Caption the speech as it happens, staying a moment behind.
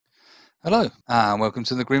Hello, and welcome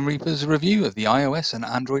to the Grim Reaper's review of the iOS and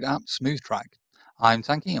Android app SmoothTrack. I'm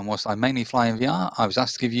Tanky, and whilst I mainly fly in VR, I was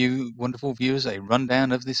asked to give you wonderful viewers a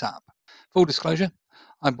rundown of this app. Full disclosure,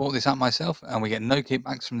 I bought this app myself, and we get no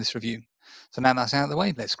kickbacks from this review. So now that's out of the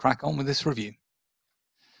way, let's crack on with this review.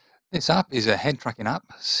 This app is a head tracking app,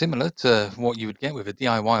 similar to what you would get with a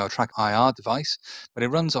DIY or Track IR device, but it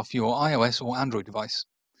runs off your iOS or Android device.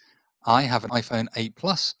 I have an iPhone 8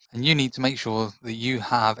 Plus, and you need to make sure that you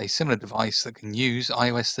have a similar device that can use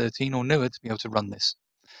iOS 13 or newer to be able to run this.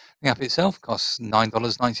 The app itself costs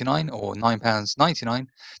 $9.99 or £9.99,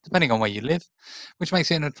 depending on where you live, which makes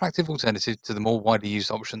it an attractive alternative to the more widely used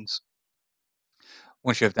options.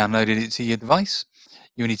 Once you have downloaded it to your device,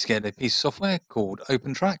 you need to get a piece of software called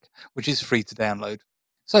OpenTrack, which is free to download.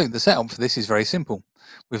 So the setup for this is very simple.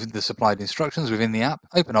 With the supplied instructions within the app,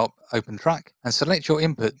 open up OpenTrack and select your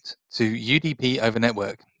input to UDP over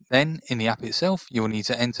network. Then in the app itself, you will need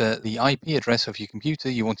to enter the IP address of your computer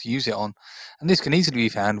you want to use it on, and this can easily be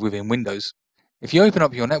found within Windows. If you open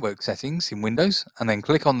up your network settings in Windows and then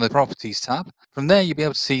click on the Properties tab, from there you'll be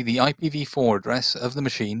able to see the IPv4 address of the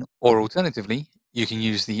machine, or alternatively, you can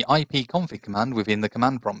use the ipconfig command within the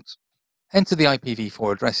command prompt. Enter the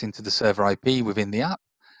IPv4 address into the server IP within the app,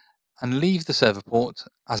 and leave the server port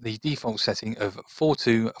as the default setting of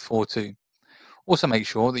 4242. Also make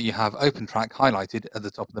sure that you have OpenTrack highlighted at the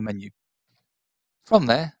top of the menu. From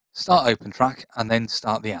there, start OpenTrack and then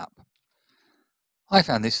start the app. I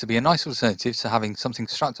found this to be a nice alternative to having something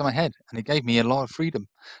strapped to my head, and it gave me a lot of freedom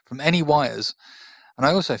from any wires, and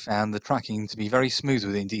I also found the tracking to be very smooth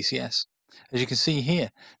within DCS. As you can see here,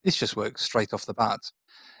 this just works straight off the bat.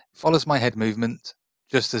 It follows my head movement,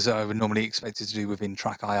 just as I would normally expect it to do within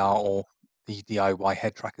Track IR or the DIY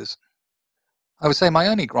head trackers. I would say my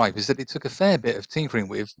only gripe is that it took a fair bit of tinkering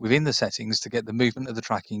within the settings to get the movement of the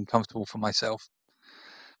tracking comfortable for myself.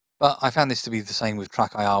 But I found this to be the same with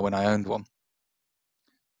Track IR when I owned one.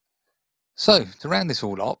 So, to round this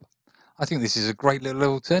all up, I think this is a great little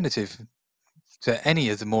alternative to any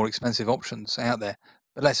of the more expensive options out there.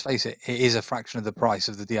 But let's face it, it is a fraction of the price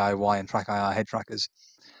of the DIY and Track IR head trackers,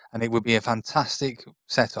 and it would be a fantastic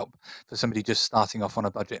setup for somebody just starting off on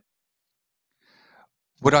a budget.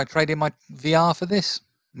 Would I trade in my VR for this?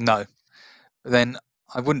 No. But then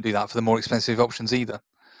I wouldn't do that for the more expensive options either.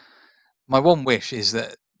 My one wish is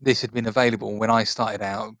that this had been available when I started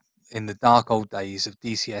out in the dark old days of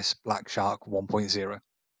DCS Black Shark 1.0.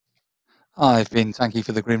 I've been Tanky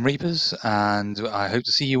for the Grim Reapers, and I hope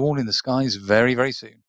to see you all in the skies very, very soon.